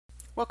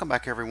Welcome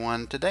back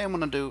everyone. Today I'm going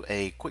to do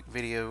a quick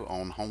video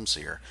on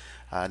Homeseer.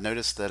 I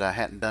noticed that I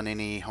hadn't done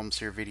any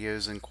Homeseer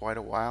videos in quite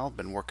a while.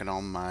 Been working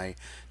on my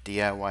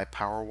DIY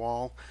power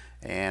wall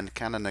and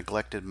kind of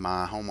neglected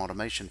my home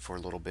automation for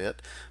a little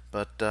bit.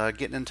 But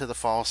getting into the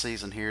fall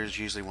season here is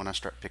usually when I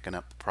start picking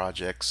up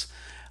projects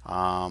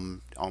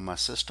on my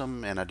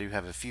system, and I do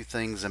have a few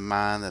things in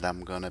mind that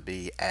I'm going to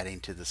be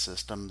adding to the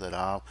system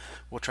that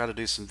will try to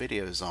do some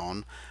videos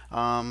on.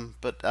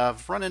 But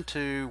I've run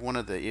into one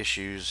of the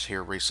issues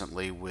here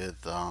recently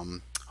with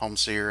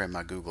Homeseer and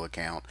my Google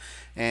account,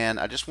 and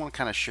I just want to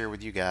kind of share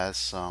with you guys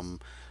some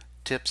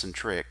tips and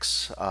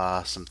tricks,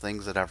 some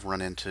things that I've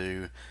run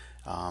into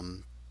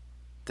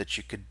that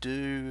you could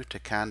do to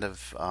kind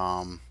of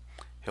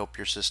help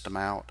your system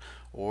out,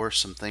 or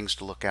some things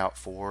to look out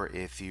for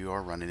if you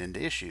are running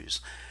into issues.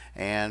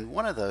 And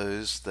one of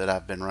those that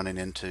I've been running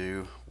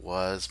into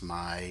was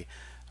my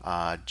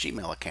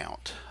Gmail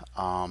account.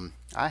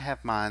 I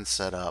have mine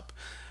set up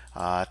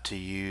to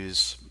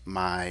use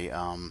my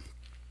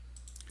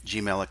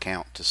Gmail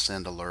account to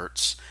send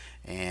alerts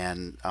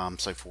and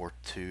so forth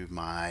to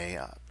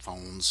my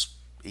phone's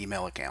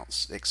email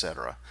accounts,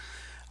 etc.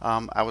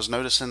 I was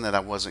noticing that I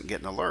wasn't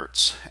getting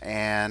alerts,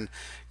 and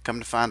come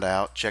to find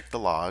out, check the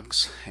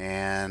logs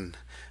and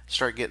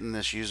start getting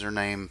this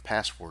username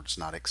passwords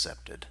not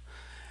accepted.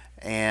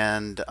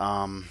 And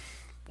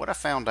what I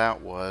found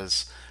out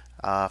was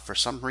for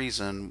some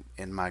reason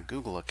in my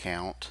Google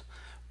account,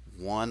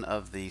 one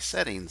of the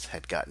settings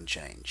had gotten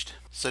changed.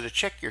 So to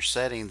check your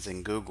settings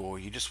in Google,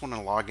 you just want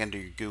to log into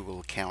your Google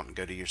account and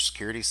go to your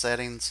security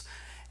settings.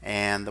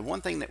 And the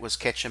one thing that was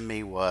catching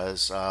me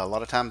was a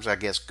lot of times I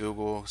guess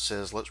Google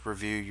says let's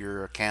review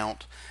your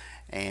account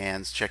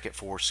and check it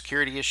for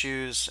security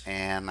issues,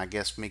 and I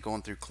guess me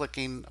going through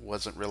clicking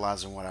wasn't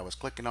realizing what I was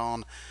clicking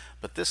on.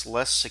 But this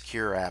less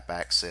secure app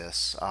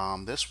access,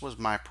 this was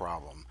my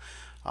problem.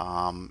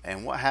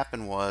 And what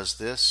happened was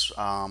this,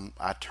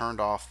 I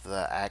turned off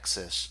the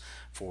access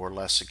for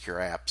less secure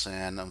apps,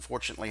 and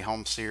unfortunately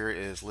Homeseer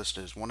is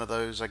listed as one of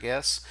those, I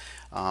guess.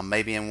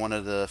 Maybe in one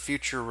of the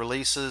future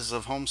releases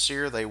of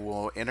Homeseer they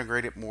will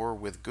integrate it more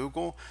with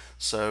Google,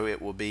 so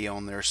it will be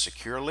on their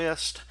secure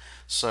list.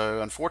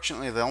 So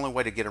unfortunately the only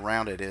way to get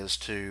around it is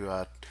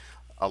to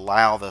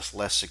allow this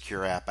less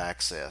secure app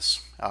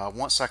access.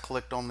 Once I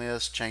clicked on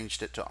this,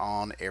 changed it to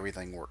on,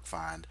 everything worked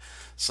fine.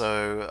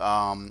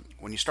 So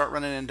when you start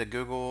running into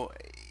Google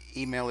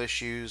email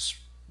issues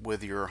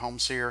with your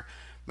Homeseer,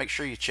 make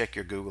sure you check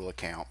your Google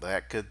account.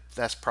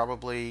 That's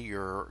probably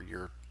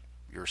your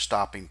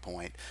stopping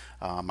point.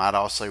 I'd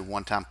also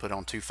one time put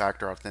on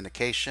two-factor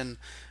authentication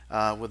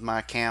with my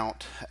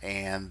account,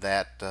 and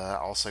that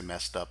also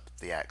messed up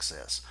the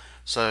access.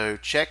 So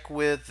check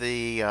with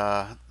the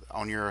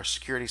on your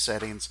security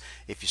settings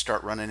if you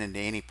start running into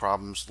any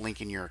problems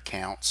linking your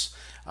accounts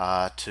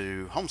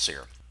to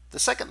Homeseer. The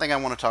second thing I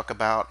want to talk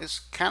about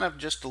is kind of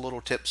just a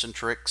little tips and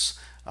tricks,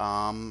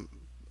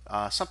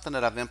 something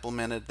that I've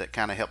implemented that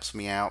kind of helps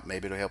me out.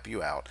 Maybe it'll help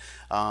you out.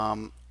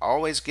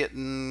 Always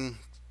getting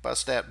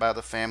fussed at by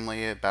the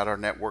family about our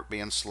network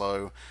being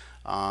slow.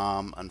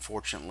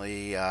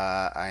 Unfortunately,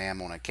 I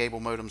am on a cable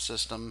modem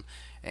system,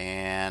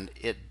 and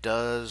it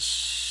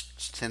does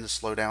tend to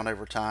slow down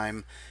over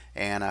time.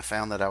 And I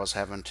found that I was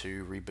having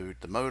to reboot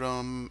the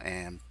modem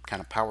and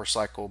kind of power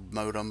cycle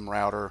modem,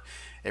 router,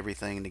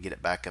 everything to get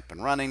it back up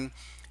and running.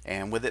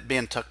 And with it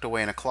being tucked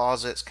away in a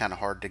closet, it's kind of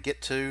hard to get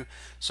to.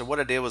 So what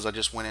I did was I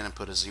just went in and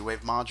put a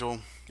Z-Wave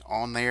module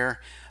on there.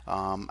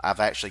 I've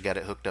actually got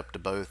it hooked up to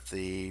both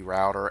the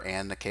router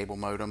and the cable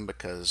modem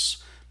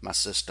because my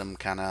system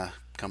kind of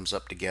comes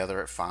up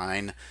together at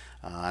fine.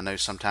 I know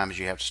sometimes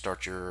you have to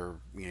start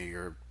your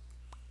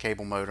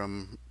cable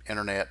modem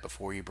internet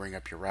before you bring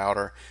up your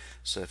router.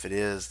 So if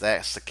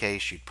that's the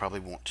case, you'd probably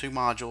want two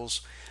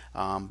modules.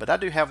 But I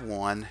do have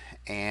one,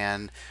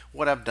 and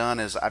what I've done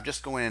is I've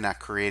just gone in and I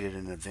created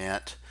an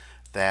event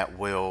that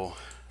will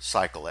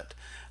cycle it.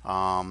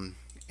 And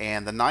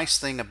the nice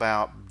thing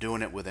about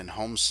doing it within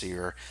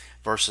Homeseer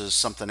versus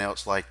something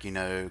else like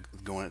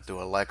going it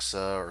through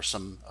Alexa or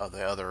some of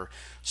the other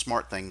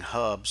SmartThing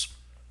hubs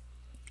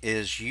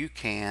is you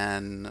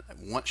can,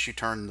 once you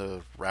turn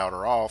the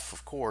router off,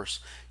 of course,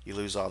 you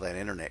lose all that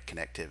internet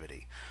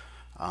connectivity.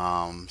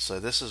 So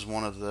this is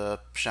one of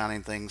the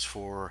shining things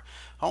for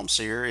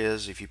Homeseer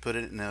is if you put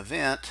it in an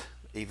event,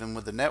 even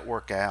with the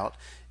network out,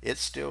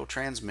 it's still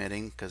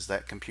transmitting because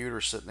that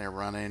computer's sitting there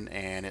running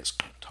and it's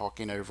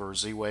talking over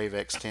Z-Wave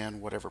X10,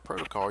 whatever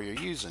protocol you're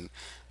using.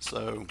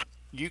 So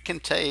you can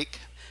take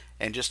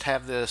and just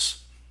have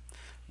this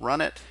run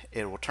it,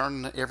 it will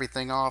turn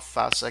everything off,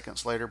 5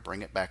 seconds later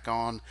bring it back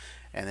on,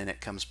 and then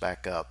it comes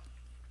back up.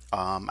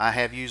 I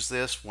have used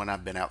this when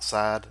I've been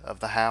outside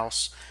of the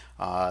house.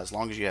 As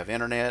long as you have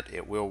internet,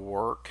 it will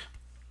work,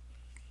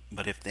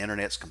 but if the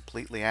internet's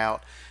completely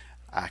out,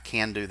 I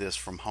can do this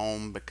from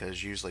home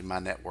because usually my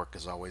network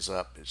is always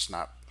up. It's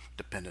not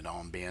dependent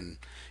on being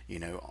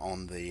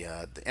on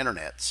the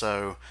internet.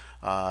 So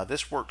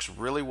this works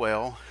really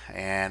well,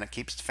 and it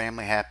keeps the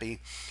family happy,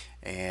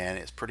 and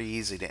it's pretty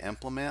easy to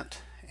implement.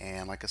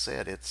 And like I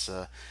said, it's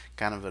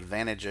kind of an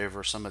advantage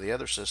over some of the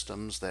other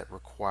systems that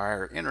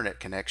require internet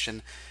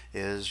connection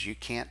is you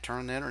can't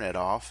turn the internet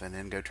off and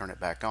then go turn it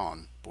back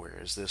on,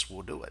 whereas this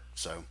will do it.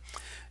 So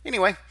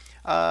anyway,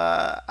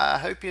 I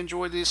hope you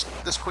enjoyed this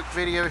quick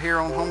video here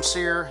on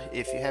Homeseer.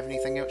 If you have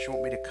anything else you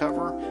want me to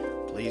cover,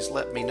 please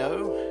let me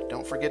know.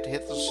 Don't forget to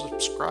hit the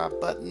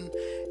subscribe button,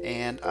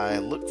 and I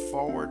look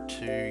forward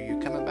to you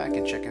coming back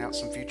and checking out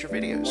some future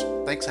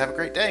videos. Thanks, have a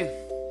great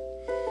day.